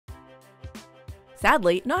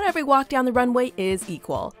Sadly, not every walk down the runway is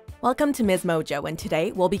equal. Welcome to MsMojo, and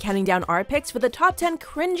today we'll be counting down our picks for the top 10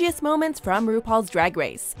 cringiest moments from RuPaul's Drag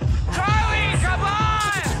Race. Charlie, come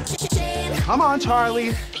on! Come on,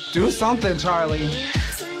 Charlie. Do something, Charlie.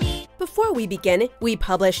 Before we begin, we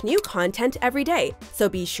publish new content every day, so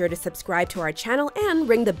be sure to subscribe to our channel and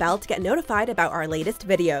ring the bell to get notified about our latest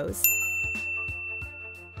videos.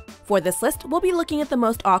 For this list, we'll be looking at the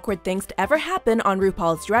most awkward things to ever happen on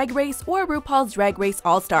RuPaul's Drag Race or RuPaul's Drag Race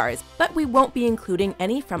All-Stars, but we won't be including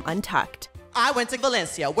any from Untucked. I went to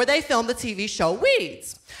Valencia, where they filmed the TV show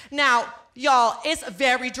Weeds. Now, y'all, it's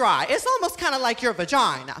very dry. It's almost kind of like your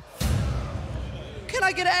vagina. Can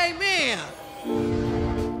I get an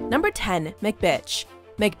amen? Number 10, McBitch.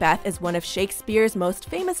 Macbeth is one of Shakespeare's most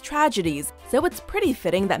famous tragedies, so it's pretty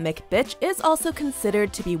fitting that McBitch is also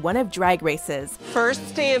considered to be one of Drag Race's.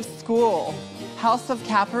 First day of school. House of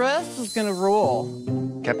Caparus is gonna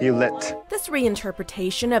rule. Capulet. This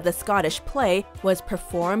reinterpretation of the Scottish play was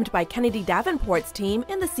performed by Kennedy Davenport's team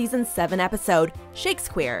in the season 7 episode,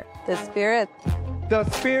 Shakespeare. The spirit. The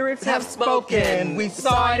spirits have spoken. We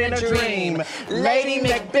saw it in a dream. Lady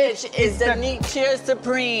McBitch is the neat cheer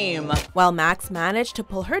supreme. While Max managed to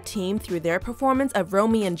pull her team through their performance of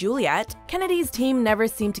Romeo and Juliet, Kennedy's team never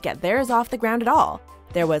seemed to get theirs off the ground at all.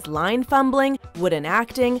 There was line fumbling, wooden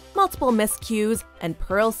acting, multiple miscues, and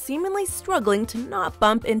Pearl seemingly struggling to not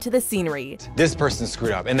bump into the scenery. This person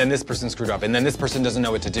screwed up, and then this person screwed up, and then this person doesn't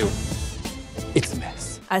know what to do. It's a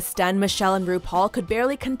mess. As stunned Michelle and RuPaul could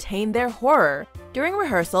barely contain their horror. During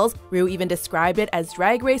rehearsals, Ru even described it as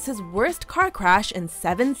Drag Race's worst car crash in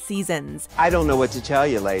 7 seasons. I don't know what to tell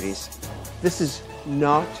you, ladies. This is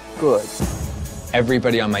not good.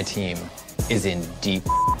 Everybody on my team is in deep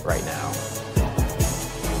right now.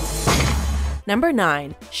 Number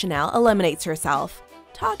 9, Chanel eliminates herself.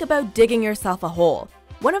 Talk about digging yourself a hole.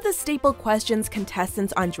 One of the staple questions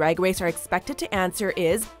contestants on Drag Race are expected to answer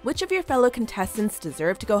is, which of your fellow contestants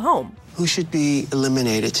deserve to go home? Who should be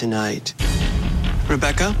eliminated tonight?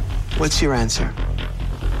 Rebecca, what's your answer?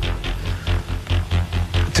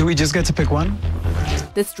 Do we just get to pick one?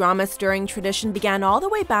 This drama-stirring tradition began all the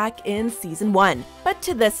way back in season 1, but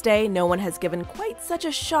to this day, no one has given quite such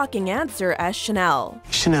a shocking answer as Chanel.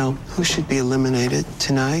 Chanel, who should be eliminated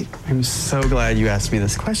tonight? I'm so glad you asked me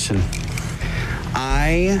this question.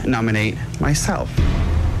 I nominate myself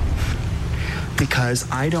because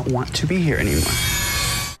I don't want to be here anymore.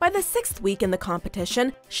 By the 6th week in the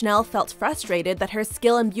competition, Chanel felt frustrated that her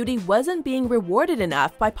skill and beauty wasn't being rewarded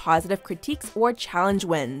enough by positive critiques or challenge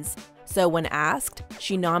wins. So when asked,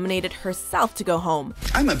 she nominated herself to go home.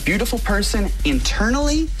 I'm a beautiful person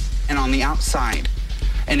internally and on the outside.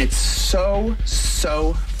 And it's so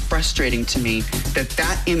frustrating to me that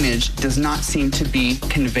that image does not seem to be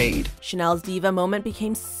conveyed. Chanel's diva moment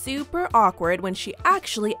became super awkward when she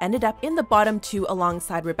actually ended up in the bottom 2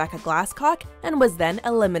 alongside Rebecca Glasscock and was then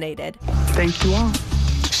eliminated. Thank you all.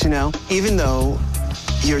 Chanel, even though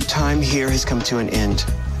your time here has come to an end,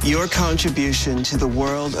 your contribution to the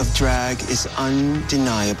world of drag is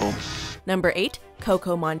undeniable. Number 8,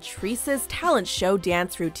 Coco Montrese's talent show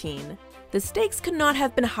dance routine. The stakes could not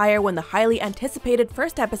have been higher when the highly anticipated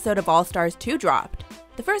first episode of All-Stars 2 dropped.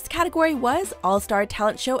 The first category was All-Star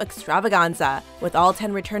Talent Show Extravaganza, with all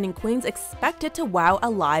 10 returning queens expected to wow a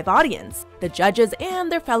live audience, the judges and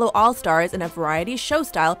their fellow All-Stars in a variety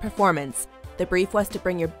show-style performance. The brief was to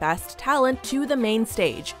bring your best talent to the main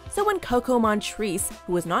stage, so when Coco Montrose,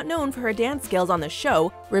 who was not known for her dance skills on the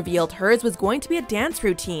show, revealed hers was going to be a dance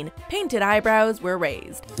routine, painted eyebrows were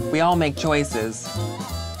raised. We all make choices,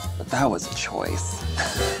 but that was a choice.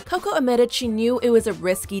 Coco admitted she knew it was a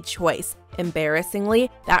risky choice.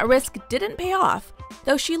 Embarrassingly, that risk didn't pay off.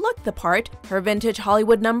 Though she looked the part, her vintage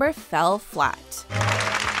Hollywood number fell flat.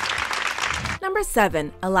 Number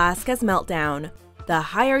 7, Alaska's meltdown. The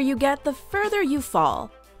higher you get, the further you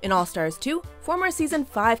fall. In All-Stars 2, former season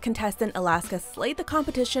 5 contestant Alaska slayed the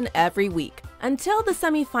competition every week, until the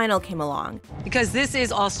semi-final came along. Because this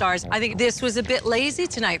is All-Stars, I think this was a bit lazy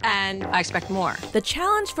tonight, and I expect more. The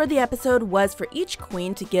challenge for the episode was for each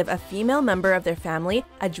queen to give a female member of their family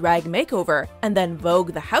a drag makeover, and then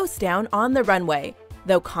vogue the house down on the runway.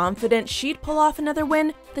 Though confident she'd pull off another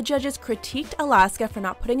win, the judges critiqued Alaska for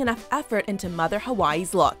not putting enough effort into Mother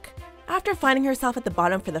Hawaii's look. After finding herself at the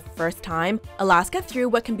bottom for the first time, Alaska threw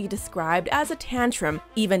what can be described as a tantrum,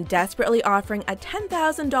 even desperately offering a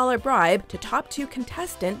 $10,000 bribe to top 2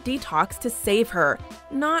 contestant Detox to save her.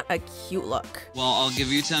 Not a cute look. Well, I'll give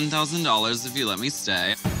you $10,000 if you let me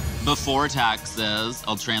stay. Before taxes,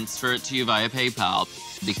 I'll transfer it to you via PayPal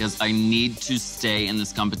because I need to stay in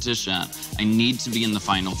this competition. I need to be in the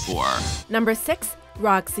final 4. Number 6.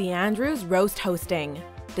 Roxy Andrews roast hosting.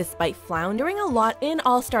 Despite floundering a lot in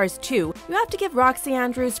All Stars 2, you have to give Roxy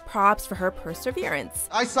Andrews props for her perseverance.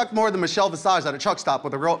 I suck more than Michelle Visage at a truck stop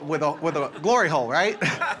with a glory hole, right?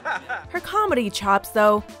 Her comedy chops,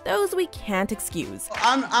 though, those we can't excuse.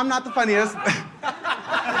 I'm not the funniest.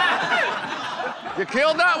 You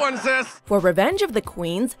killed that one, sis! For Revenge of the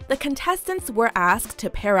Queens, the contestants were asked to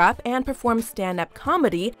pair up and perform stand-up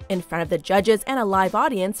comedy in front of the judges and a live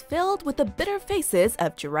audience filled with the bitter faces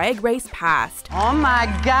of Drag Race past. Oh my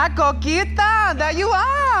God, Coquita, there you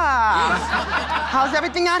are! How's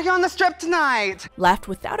everything out here on the strip tonight? Left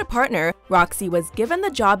without a partner, Roxy was given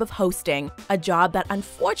the job of hosting, a job that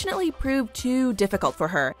unfortunately proved too difficult for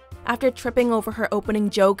her. After tripping over her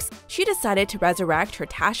opening jokes, she decided to resurrect her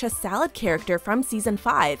Tasha Salad character from season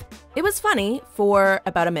 5. It was funny for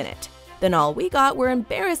about a minute. Then all we got were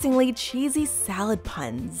embarrassingly cheesy salad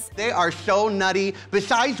puns. They are so nutty.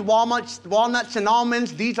 Besides walnuts and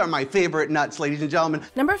almonds, these are my favorite nuts, ladies and gentlemen.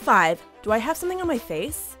 Number 5. Do I have something on my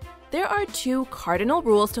face? There are 2 cardinal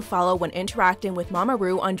rules to follow when interacting with Mama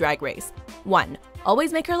Ru on Drag Race. 1.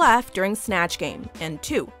 Always make her laugh during Snatch Game. And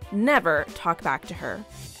 2. Never talk back to her.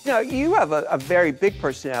 Now, you have a very big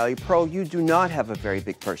personality. Pearl, you do not have a very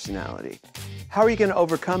big personality. How are you going to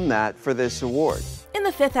overcome that for this award? In the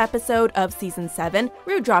 5th episode of Season 7,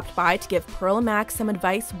 Ru dropped by to give Pearl and Max some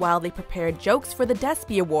advice while they prepared jokes for the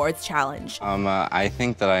Despy Awards challenge. I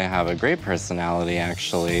think that I have a great personality,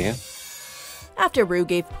 actually. After Ru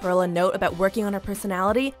gave Pearl a note about working on her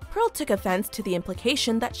personality, Pearl took offense to the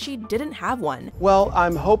implication that she didn't have one. Well,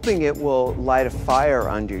 I'm hoping it will light a fire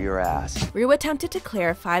under your ass. Ru attempted to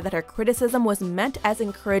clarify that her criticism was meant as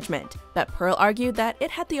encouragement, but Pearl argued that it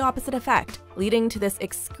had the opposite effect, leading to this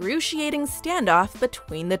excruciating standoff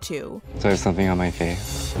between the two. So there's something on my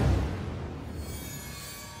face.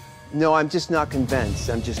 No, I'm just not convinced.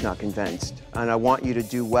 I'm just not convinced. And I want you to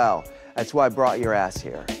do well. That's why I brought your ass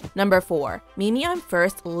here. Number 4. Mimi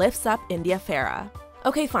Imfurst lifts up India Farrah.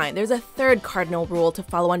 Okay, fine, there's a 3rd cardinal rule to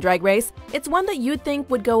follow on Drag Race. It's one that you'd think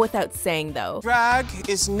would go without saying, though. Drag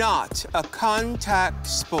is not a contact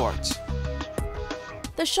sport.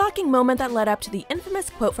 The shocking moment that led up to the infamous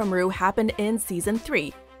quote from Ru happened in Season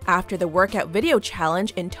 3. After the workout video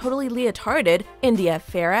challenge in Totally Leotarded, India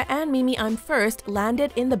Farrah and Mimi Imfurst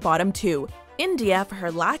landed in the bottom 2. India for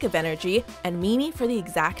her lack of energy, and Mimi for the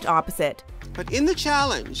exact opposite. But in the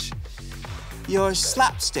challenge, your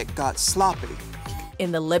slapstick got sloppy.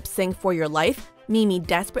 In the lip sync for Your Life, Mimi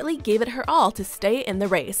desperately gave it her all to stay in the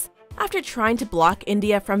race. After trying to block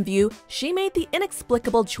India from view, she made the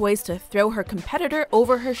inexplicable choice to throw her competitor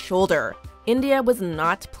over her shoulder. India was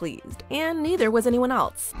not pleased, and neither was anyone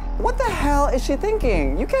else. What the hell is she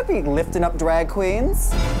thinking? You can't be lifting up drag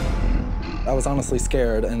queens. I was honestly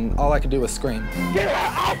scared, and all I could do was scream. Get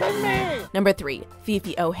her off of me! Number 3.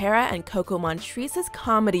 Fifi O'Hara and Coco Montrese's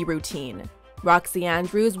comedy routine. Roxy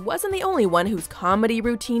Andrews wasn't the only one whose comedy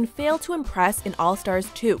routine failed to impress in All Stars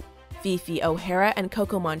 2. Fifi O'Hara and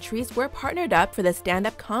Coco Montrose were partnered up for the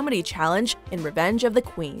stand-up comedy challenge in Revenge of the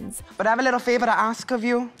Queens. But I have a little favor to ask of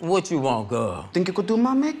you. What you want, girl? Think you could do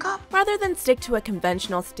my makeup? Rather than stick to a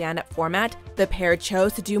conventional stand-up format, the pair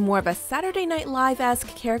chose to do more of a Saturday Night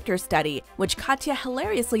Live-esque character study, which Katya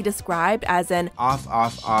hilariously described as an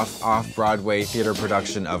off-Broadway theater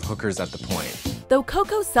production of Hookers at the Point. Though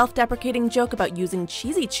Coco's self-deprecating joke about using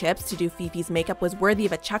cheesy chips to do Fifi's makeup was worthy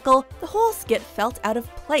of a chuckle, the whole skit felt out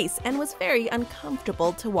of place and was very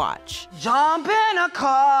uncomfortable to watch. Jump in a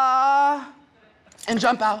car and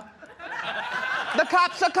jump out. The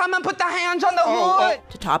cops are coming, put the hands on the hood.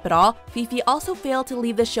 To top it all, Fifi also failed to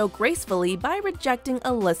leave the show gracefully by rejecting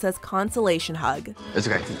Alyssa's consolation hug. It's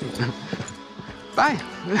okay. Bye.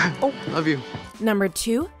 Oh, love you. Number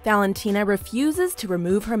 2, Valentina refuses to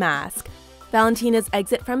remove her mask. Valentina's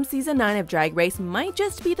exit from Season 9 of Drag Race might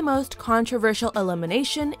just be the most controversial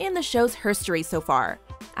elimination in the show's history so far.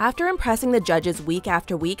 After impressing the judges week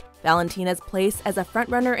after week, Valentina's place as a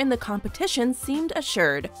frontrunner in the competition seemed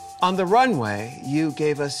assured. On the runway, you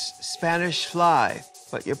gave us Spanish Fly,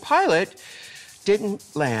 but your pilot didn't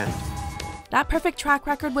land. That perfect track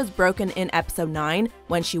record was broken in Episode 9,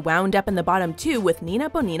 when she wound up in the bottom 2 with Nina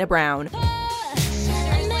Bonina Brown.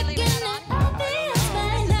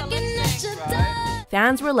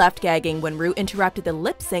 Fans were left gagging when Ru interrupted the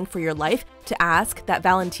lip sync for Your Life to ask that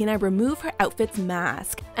Valentina remove her outfit's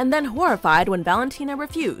mask, and then horrified when Valentina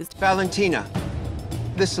refused. Valentina,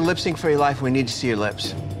 this is a lip sync for Your Life. We need to see your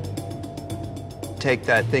lips. Take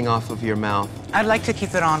that thing off of your mouth. I'd like to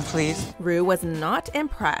keep it on, please. Ru was not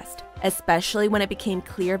impressed, especially when it became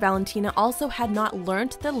clear Valentina also had not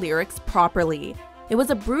learnt the lyrics properly. It was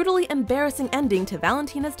a brutally embarrassing ending to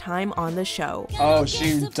Valentina's time on the show. Oh,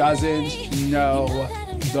 she doesn't know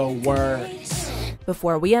the words.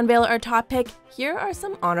 Before we unveil our top pick, here are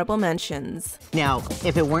some honorable mentions. Now,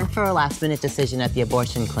 if it weren't for a last-minute decision at the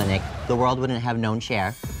abortion clinic, the world wouldn't have known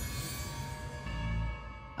Cher.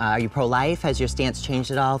 Are you pro-life? Has your stance changed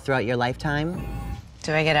at all throughout your lifetime?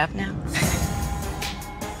 Do I get up now?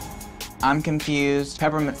 I'm confused.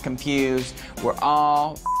 Peppermint's confused. We're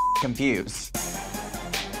all confused.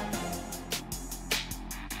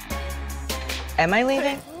 Am I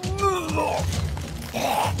leaving?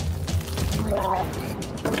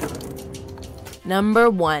 Number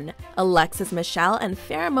 1, Alexis Michelle and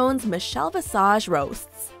Pheromone's Michelle Visage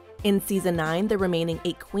roasts. In Season 9, the remaining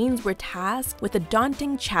 8 queens were tasked with a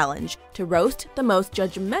daunting challenge to roast the most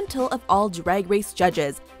judgmental of all Drag Race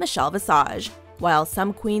judges, Michelle Visage. While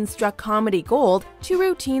some queens struck comedy gold, 2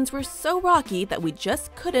 routines were so rocky that we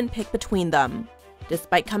just couldn't pick between them.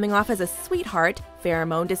 Despite coming off as a sweetheart,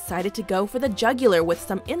 Pheromone decided to go for the jugular with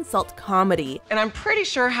some insult comedy. And I'm pretty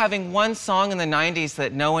sure having one song in the 90s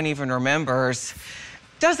that no one even remembers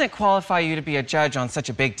doesn't qualify you to be a judge on such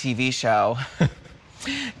a big TV show.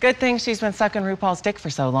 Good thing she's been sucking RuPaul's dick for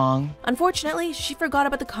so long. Unfortunately, she forgot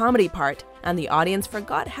about the comedy part, and the audience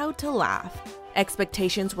forgot how to laugh.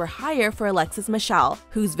 Expectations were higher for Alexis Michelle,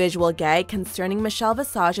 whose visual gag concerning Michelle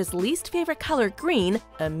Visage's least favorite color, green,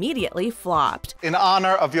 immediately flopped. In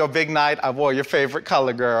honor of your big night, I wore your favorite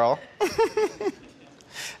color, girl.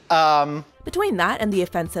 Between that and the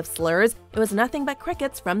offensive slurs, it was nothing but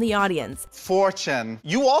crickets from the audience. Fortune,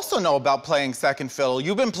 you also know about playing second fiddle.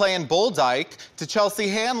 You've been playing bull dyke to Chelsea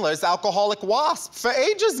Handler's Alcoholic Wasp for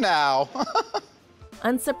ages now.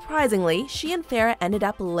 Unsurprisingly, she and Farrah ended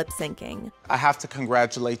up lip-syncing. I have to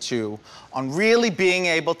congratulate you on really being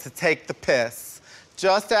able to take the piss.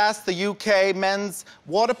 Just ask the UK men's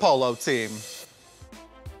water polo team.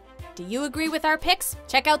 Do you agree with our picks?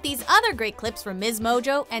 Check out these other great clips from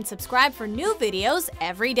MsMojo and subscribe for new videos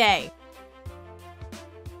every day.